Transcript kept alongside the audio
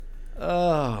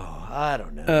Oh, I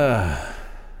don't know.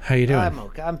 How you doing?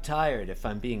 I'm tired, if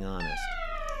I'm being honest.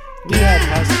 We had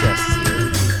house guests here,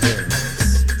 which was very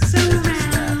nice. I'm a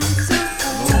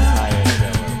little tired,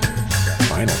 though.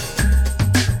 Final.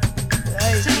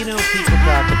 People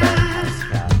talk about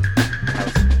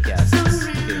house guests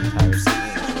being tiresome.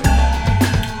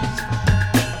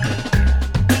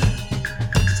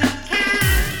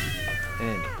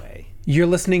 Anyway. You're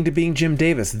listening to Being Jim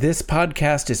Davis. This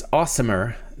podcast is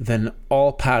awesomer than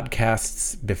all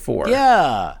podcasts before.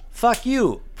 Yeah. Fuck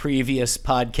you, previous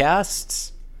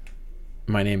podcasts.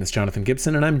 My name is Jonathan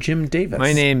Gibson, and I'm Jim Davis.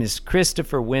 My name is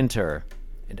Christopher Winter,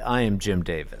 and I am Jim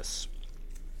Davis.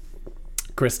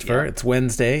 Christopher, It's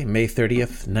Wednesday, May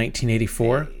 30th,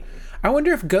 1984. I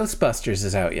wonder if Ghostbusters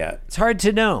is out yet. It's hard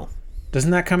to know.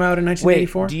 Doesn't that come out in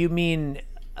 1984? Wait, do you mean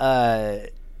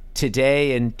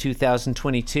today in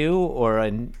 2022 or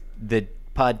on the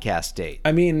podcast date?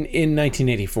 I mean, in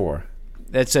 1984.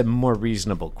 That's a more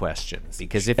reasonable question,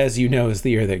 because as you know, is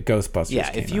the year that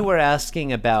Ghostbusters came if you out. were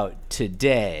asking about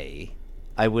today,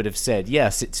 I would have said,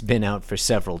 yes, it's been out for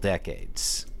several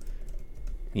decades.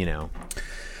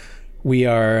 We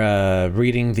are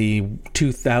reading the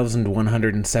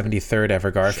 2173rd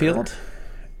ever Garfield. Sure.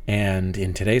 And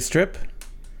in today's strip,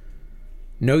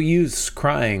 no use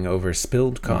crying over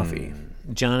spilled coffee.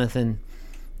 Jonathan,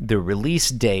 the release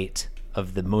date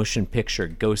of the motion picture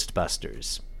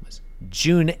Ghostbusters was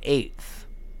June 8th,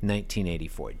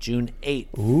 1984. June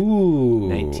 8th,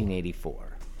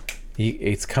 1984.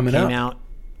 It's coming up. Came out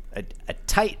a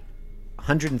tight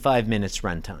 105 minutes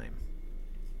runtime.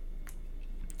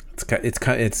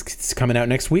 It's coming out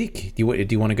next week. Do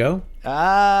you want to go?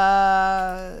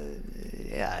 Yeah,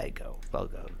 I'll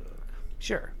go.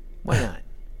 Sure. Why not?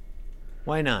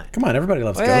 Why not? Come on, everybody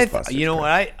loves Ghostbusters. You know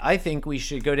what? I think we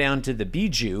should go down to the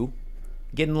Bijou,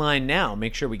 get in line now,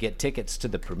 make sure we get tickets to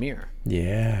the premiere.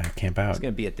 Yeah, camp out. It's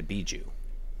going to be at the Bijou.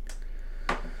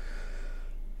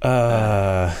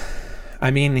 I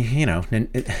mean,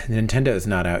 Nintendo is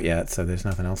not out yet, so there's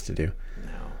nothing else to do.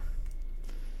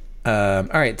 All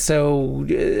right,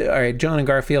 John and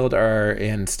Garfield are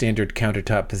in standard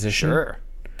countertop position. Sure.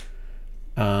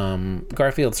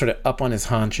 Garfield's sort of up on his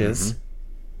haunches,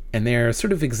 and they're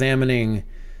sort of examining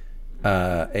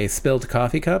a spilled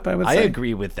coffee cup, I would say. I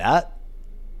agree with that.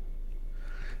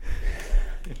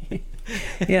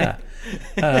 Yeah.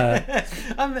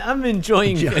 I'm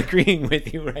enjoying agreeing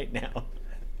with you right now.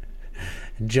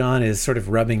 John is sort of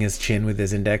rubbing his chin with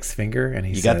his index finger, and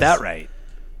he says, "You got that right."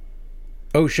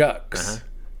 "Oh, shucks.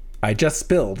 I just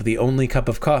spilled the only cup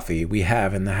of coffee we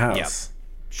have in the house." Yep.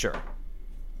 Sure.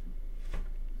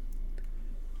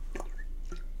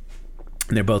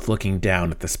 And they're both looking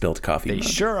down at the spilled coffee mug. They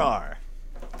sure are.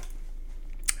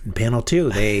 In panel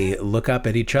 2, they look up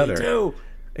at each other. They do.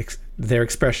 Their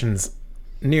expressions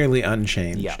nearly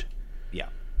unchanged. Yeah.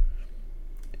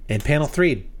 In panel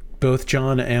 3, both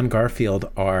John and Garfield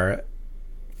are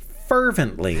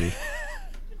fervently,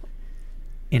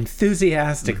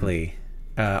 enthusiastically,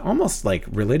 almost like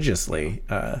religiously,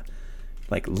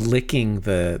 like licking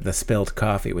the spilled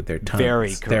coffee with their tongues.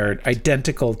 Very correct. Their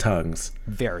identical tongues.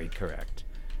 Very correct.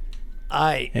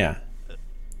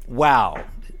 Wow.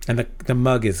 And the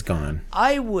mug is gone.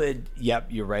 Yep,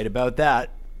 you're right about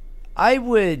that.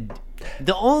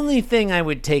 The only thing I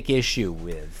would take issue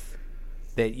with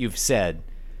that you've said,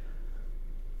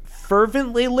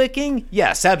 fervently licking?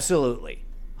 Yes, absolutely.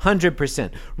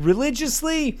 100%.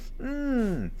 Religiously?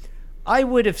 I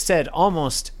would have said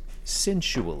almost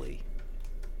sensually.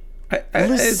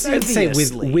 I'd say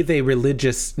with a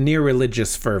near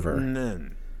religious fervor.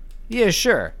 Yeah,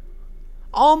 sure.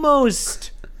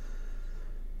 Almost.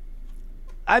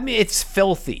 I mean, it's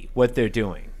filthy what they're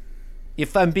doing.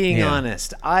 If I'm being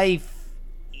honest,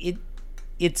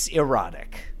 it's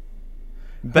erotic.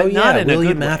 But not in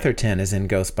William a good Atherton is in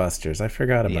Ghostbusters. I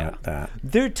forgot about that.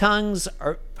 Their tongues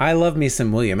are... I love me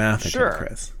some William Atherton, sure,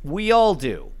 Chris. We all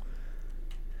do.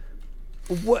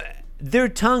 What? Their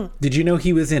tongue... Did you know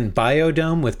he was in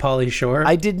Biodome with Pauly Shore?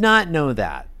 I did not know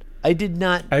that. I did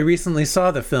not... I recently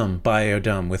saw the film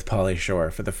Biodome with Pauly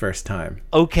Shore for the first time.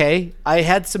 Okay, I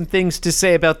had some things to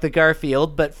say about the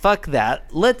Garfield, but fuck that.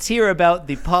 Let's hear about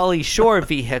the Pauly Shore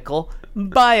vehicle,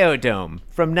 Biodome,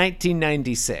 from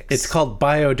 1996. It's called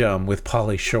Biodome with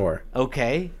Pauly Shore.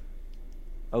 Okay.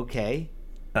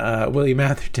 William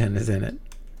Atherton is in it.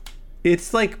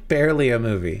 It's like barely a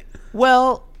movie.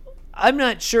 Well, I'm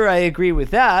not sure I agree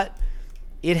with that.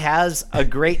 It has a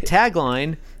great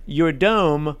tagline, "Your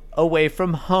dome away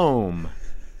from home."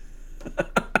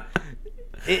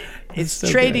 It's so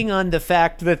trading good on the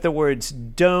fact that the words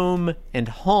dome and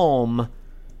home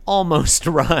almost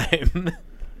rhyme.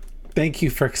 Thank you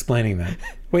for explaining that.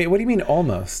 Wait, what do you mean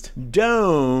almost?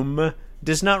 Dome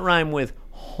does not rhyme with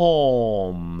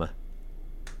home.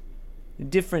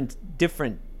 Different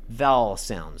vowel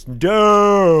sounds.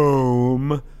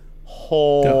 Dome,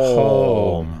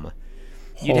 home.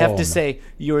 You'd have to say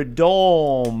your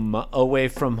dome away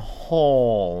from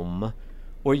home,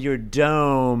 or your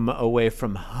dome away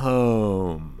from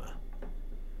home.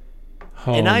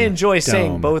 Home, and I enjoy dome.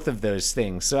 saying both of those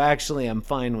things, so actually I'm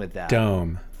fine with that.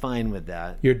 Dome. Fine with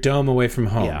that. Your dome away from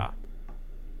home. Yeah.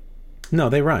 No,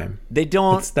 they rhyme. They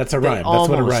don't. That's a rhyme. That's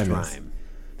what a rhyme is.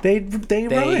 They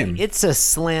rhyme. It's a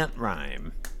slant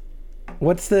rhyme.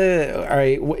 What's the... All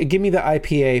right, give me the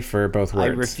IPA for both words. I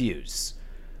refuse.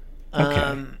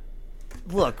 Okay.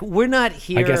 Look, we're not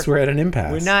here... I guess we're at an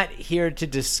impasse. We're not here to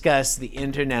discuss the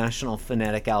International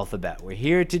Phonetic Alphabet. We're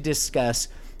here to discuss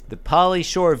the Pauly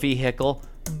Shore vehicle,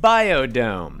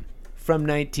 Biodome, from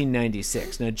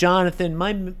 1996. Now, Jonathan,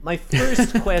 my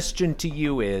first question to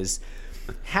you is,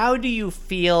 how do you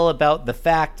feel about the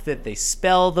fact that they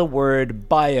spell the word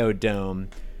biodome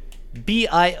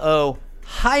B-I-O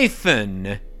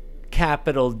hyphen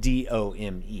capital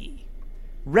D-O-M-E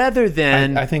rather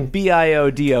than I think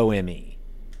B-I-O-D-O-M-E?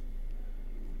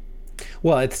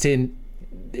 Well, it's to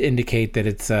indicate that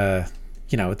it's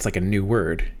it's like a new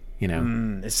word,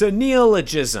 It's a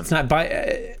neologism. It's not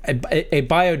a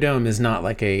biodome is not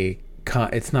like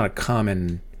it's not a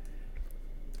common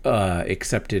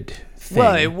accepted thing.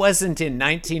 Well, it wasn't in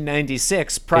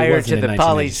 1996 prior to the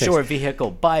Pauly Shore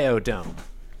vehicle Biodome.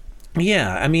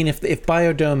 Yeah, I mean, if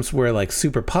biodomes were like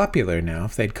super popular now,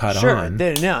 if they'd caught on,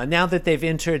 now that they've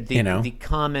entered the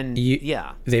common,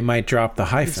 they might drop the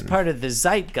hyphen. It's part of the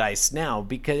zeitgeist now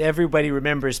because everybody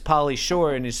remembers Pauly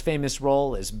Shore and his famous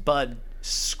role as Bud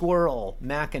Squirrel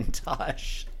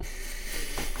McIntosh.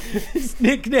 His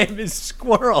nickname is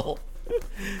Squirrel.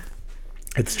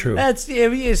 It's true.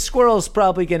 Squirrel's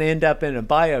probably going to end up in a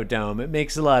biodome. It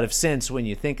makes a lot of sense when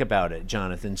you think about it,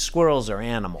 Jonathan. Squirrels are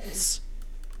animals.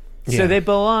 Yeah. So they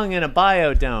belong in a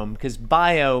biodome because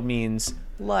bio means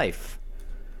life.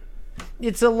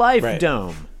 It's a life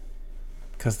dome.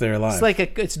 Because they're alive.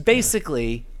 It's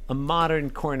basically a modern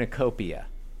cornucopia.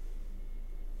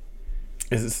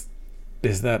 Is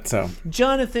that so?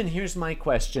 Jonathan, here's my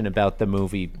question about the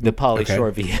movie, the Pauly Shore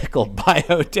vehicle,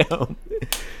 Biodome.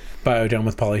 Biodome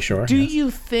with Pauly Shore. Do you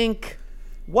think,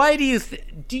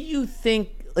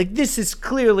 like, this is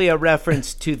clearly a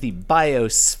reference to the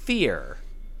biosphere,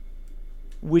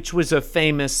 which was a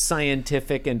famous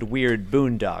scientific and weird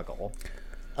boondoggle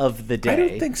of the day. I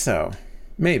don't think so.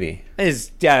 Maybe. It's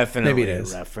definitely Maybe it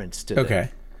is. a reference to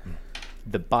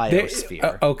the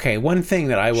biosphere. Okay, one thing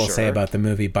that I will say about the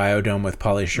movie Biodome with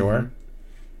Pauly Shore,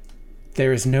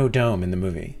 there is no dome in the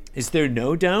movie. Is there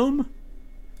no dome?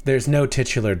 There's no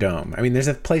titular dome. I mean, there's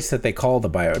a place that they call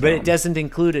the Biodome. But it doesn't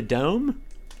include a dome?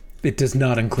 It does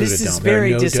not include a dome. This is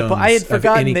very disappointing. I had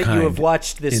forgotten that you have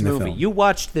watched this movie. Film. You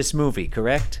watched this movie,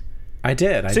 correct? I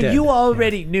did. So you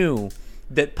already knew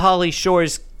that Pauly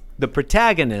Shore's, the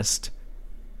protagonist,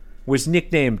 was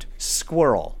nicknamed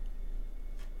Squirrel.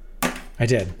 I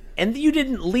did. And you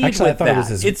didn't lead with that. It was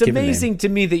his It's given amazing name. to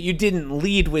me that you didn't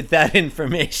lead with that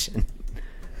information.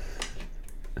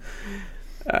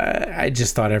 I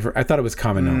just thought I thought it was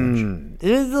common knowledge.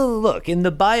 Look, in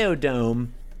the Biodome,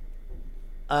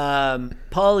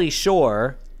 Pauly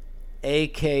Shore,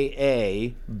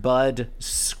 a.k.a. Bud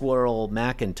Squirrel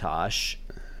McIntosh,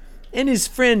 and his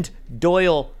friend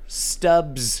Doyle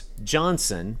Stubbs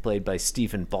Johnson, played by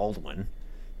Stephen Baldwin,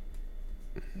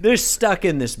 they're stuck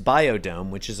in this biodome,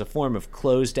 which is a form of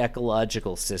closed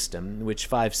ecological system in which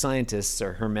 5 scientists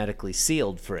are hermetically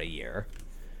sealed for a year.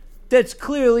 That's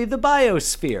clearly the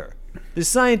biosphere. The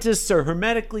scientists are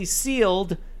hermetically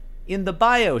sealed in the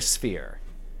biosphere.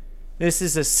 This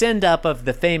is a send-up of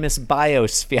the famous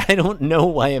biosphere. I don't know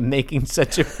why I'm making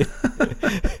such a...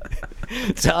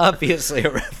 It's obviously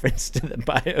a reference to the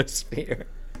biosphere.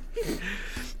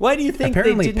 Why do you think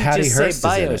Apparently they didn't Patty just Hearst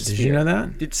say is in biosphere? it. Did you know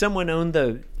that? Did someone own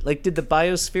the... did the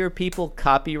biosphere people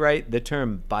copyright the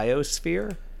term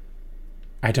biosphere?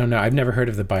 I don't know. I've never heard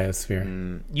of the biosphere.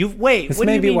 What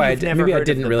do you mean why you've never heard I of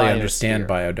didn't the really biosphere? understand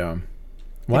biodome.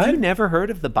 What? Have you never heard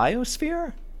of the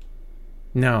biosphere?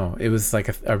 No, it was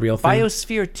like a real thing.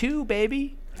 Biosphere 2,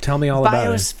 baby. Tell me all about it.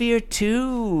 Biosphere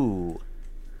 2.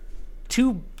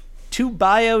 Two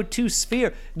bio, two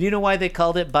sphere. Do you know why they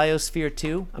called it Biosphere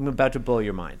 2? I'm about to blow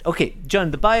your mind. Okay,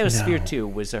 John, the Biosphere 2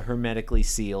 was a hermetically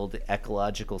sealed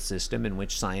ecological system in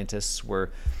which scientists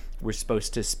were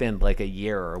supposed to spend like a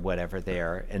year or whatever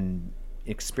there and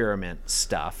experiment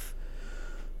stuff.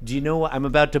 Do you know what? I'm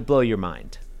about to blow your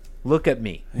mind. Look at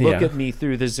me. Look Yeah. at me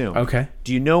through the Zoom. Okay.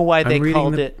 Do you know why they reading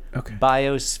called the- it okay.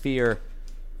 Biosphere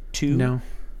 2? No.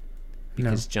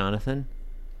 Because, Jonathan,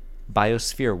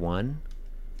 Biosphere 1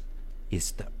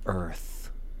 is the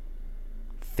Earth.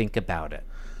 Think about it.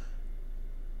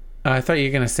 I thought you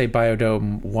were going to say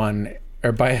Biodome 1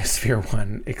 or Biosphere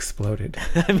 1 exploded.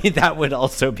 I mean, that would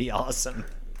also be awesome.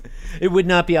 It would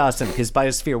not be awesome because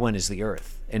Biosphere 1 is the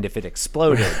Earth. And if it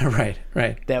exploded, Right.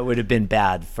 that would have been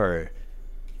bad for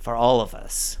all of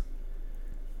us.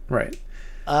 Right.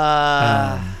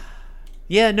 Yeah,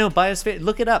 no, Biosphere.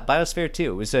 Look it up. Biosphere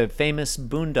 2. It was a famous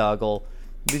boondoggle.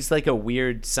 It was like a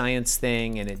weird science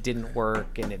thing, and it didn't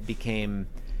work, and it became,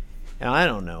 I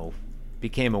don't know,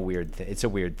 became a weird thing. It's a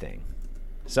weird thing.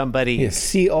 Somebody. Yeah,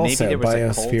 see also maybe there was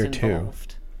a cult Biosphere 2.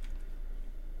 involved.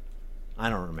 I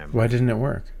don't remember. Why didn't it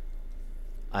work?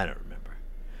 I don't remember.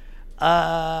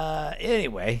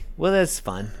 Anyway, well, that's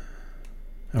fun.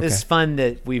 Okay. It's fun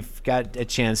that we've got a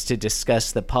chance to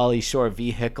discuss the Pauly Shore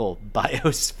vehicle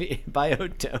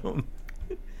biodome.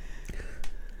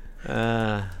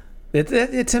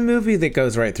 It's a movie that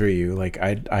goes right through you. Like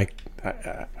I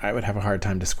would have a hard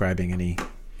time describing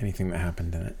anything that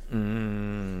happened in it.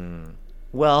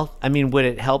 Well, I mean, would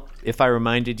it help if I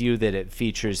reminded you that it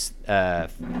features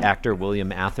actor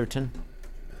William Atherton?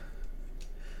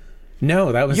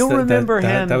 No, that was You'll remember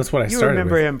him. That was what I you started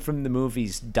remember with. him from the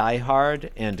movies Die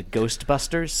Hard and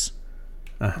Ghostbusters.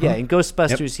 Uh-huh. Yeah, in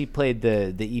Ghostbusters, he played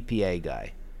the EPA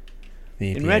guy.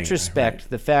 The In EPA retrospect, guy,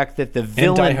 the fact that the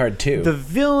villain, Die Hard 2. the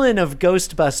villain of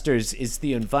Ghostbusters is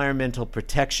the Environmental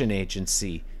Protection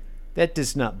Agency, that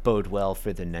does not bode well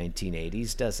for the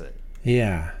 1980s, does it? right?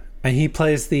 Yeah, and he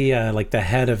plays the like the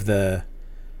head of the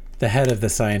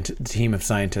team of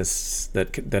scientists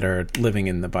that are living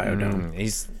in the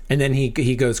biodome. And then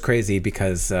he goes crazy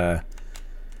because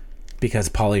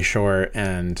Pauly Shore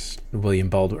and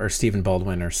Stephen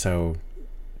Baldwin are so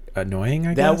annoying,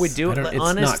 I guess. That would do it. It's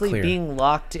Honestly, not clear. being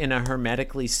locked in a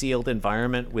hermetically sealed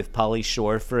environment with Pauly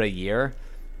Shore for a year,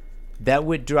 that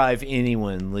would drive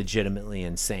anyone legitimately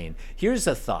insane. Here's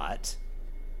a thought.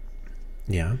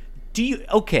 Yeah.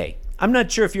 Okay, I'm not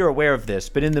sure if you're aware of this,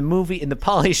 but in the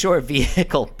Pauly Shore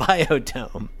vehicle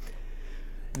Biodome,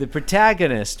 the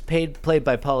protagonist, played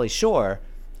by Pauly Shore,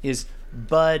 is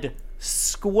Bud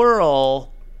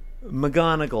Squirrel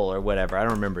McGonagall or whatever. I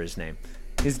don't remember his name.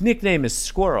 His nickname is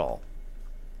Squirrel.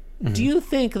 Mm-hmm. Do you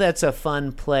think that's a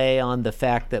fun play on the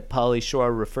fact that Pauly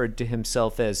Shore referred to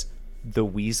himself as the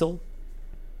Weasel?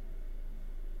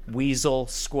 Weasel,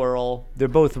 squirrel, they're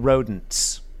both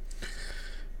rodents.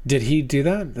 Did he do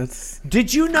that?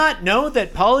 Did you not know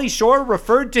that Pauly Shore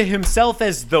referred to himself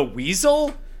as the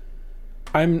Weasel?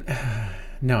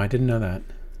 No, I didn't know that.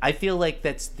 I feel like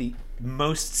that's the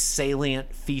most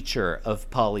salient feature of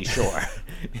Pauly Shore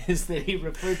is that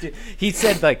he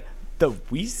said like the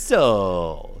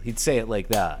Weasel. He'd say it like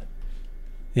that.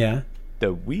 Yeah.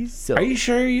 The Weasel. Are you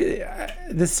sure?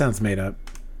 This sounds made up.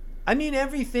 I mean,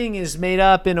 everything is made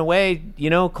up in a way. You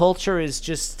know, culture is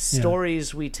just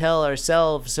stories we tell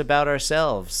ourselves about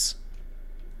ourselves.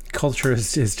 Culture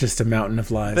is just a mountain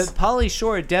of lies. But Pauly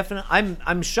Shore definitely.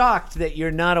 I'm shocked that you're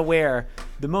not aware.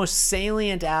 The most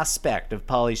salient aspect of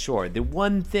Pauly Shore, the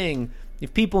one thing,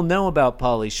 if people know about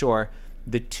Pauly Shore,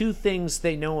 the two things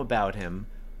they know about him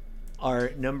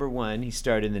are, number one, he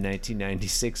starred in the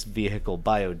 1996 vehicle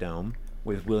Biodome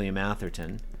with William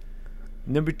Atherton.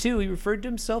 Number two, he referred to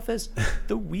himself as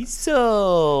the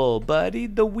Weasel, buddy,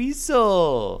 the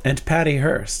Weasel. And Patty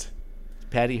Hearst.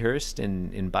 Patty Hearst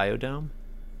in Biodome?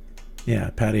 Yeah,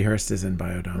 Patty Hearst is in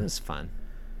Biodome. That's fun.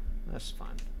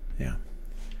 Yeah.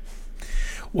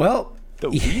 Well, the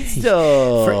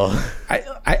Weasel.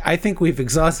 I think we've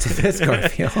exhausted this,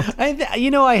 Garfield.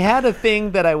 I had a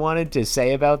thing that I wanted to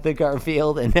say about the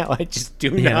Garfield, and now I just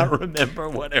do not remember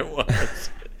what it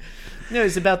was. No,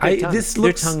 it's about their tongues.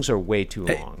 Their tongues are way too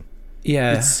long.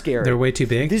 Yeah, it's scary. They're way too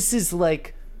big. This is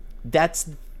like, that's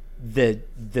the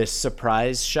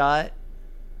surprise shot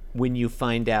when you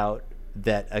find out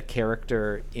that a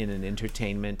character in an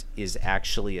entertainment is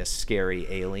actually a scary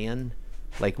alien,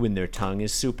 like when their tongue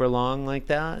is super long like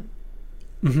that.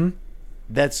 Mm-hmm.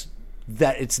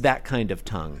 It's that kind of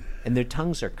tongue, and their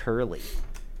tongues are curly.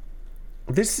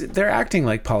 They're acting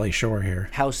like Pauly Shore here.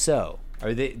 How so?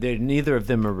 Are they? Neither of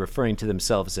them are referring to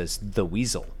themselves as the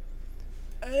Weasel.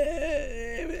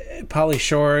 Pauly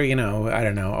Shore, I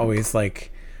don't know,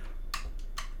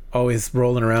 always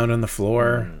rolling around on the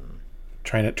floor.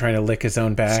 Trying to lick his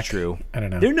own back. It's true. I don't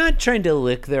know. They're not trying to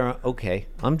lick their own. Okay,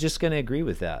 I'm just going to agree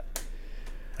with that.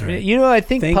 All right. You know, I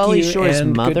think Thank Pauly you Shore's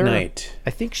and mother. good night.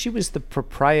 I think she was the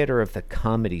proprietor of the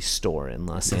Comedy Store in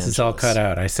Los Angeles. This is all cut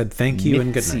out. I said thank you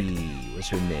and good night. Mitzi was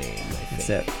her name. I think. That's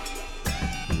it.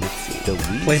 The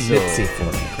Play Weasel. Mitzi for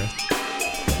me, Chris.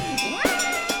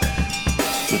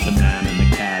 With the man and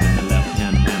the cat in the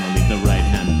left-hand panel, leave the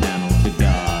right-hand panel to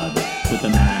God. With the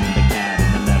man and the cat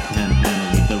in the left-hand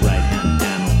panel, leave the right-hand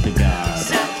panel to God.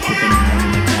 With the man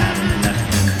and the cat in the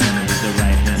left-hand panel, leave the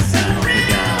right-hand panel to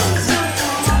God.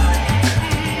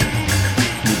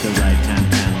 Leave the right-hand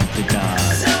panel to God.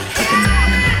 With the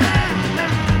man and the cat in the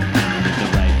left-hand panel, leave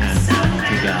the right-hand panel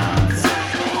to God.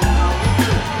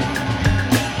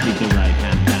 Leave the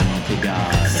right-hand panel to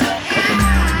God. With the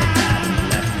man and the cat in the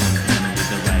left-hand panel, leave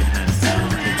the right-hand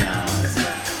panel to God.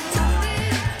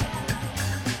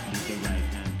 Leave the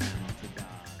right-hand panel to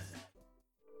God.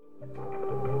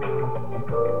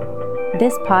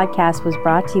 This podcast was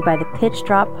brought to you by the Pitch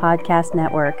Drop Podcast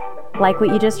Network. Like what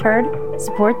you just heard?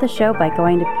 Support the show by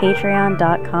going to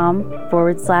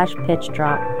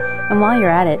patreon.com/pitchdrop. And while you're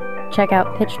at it, check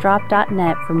out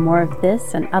pitchdrop.net for more of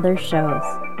this and other shows.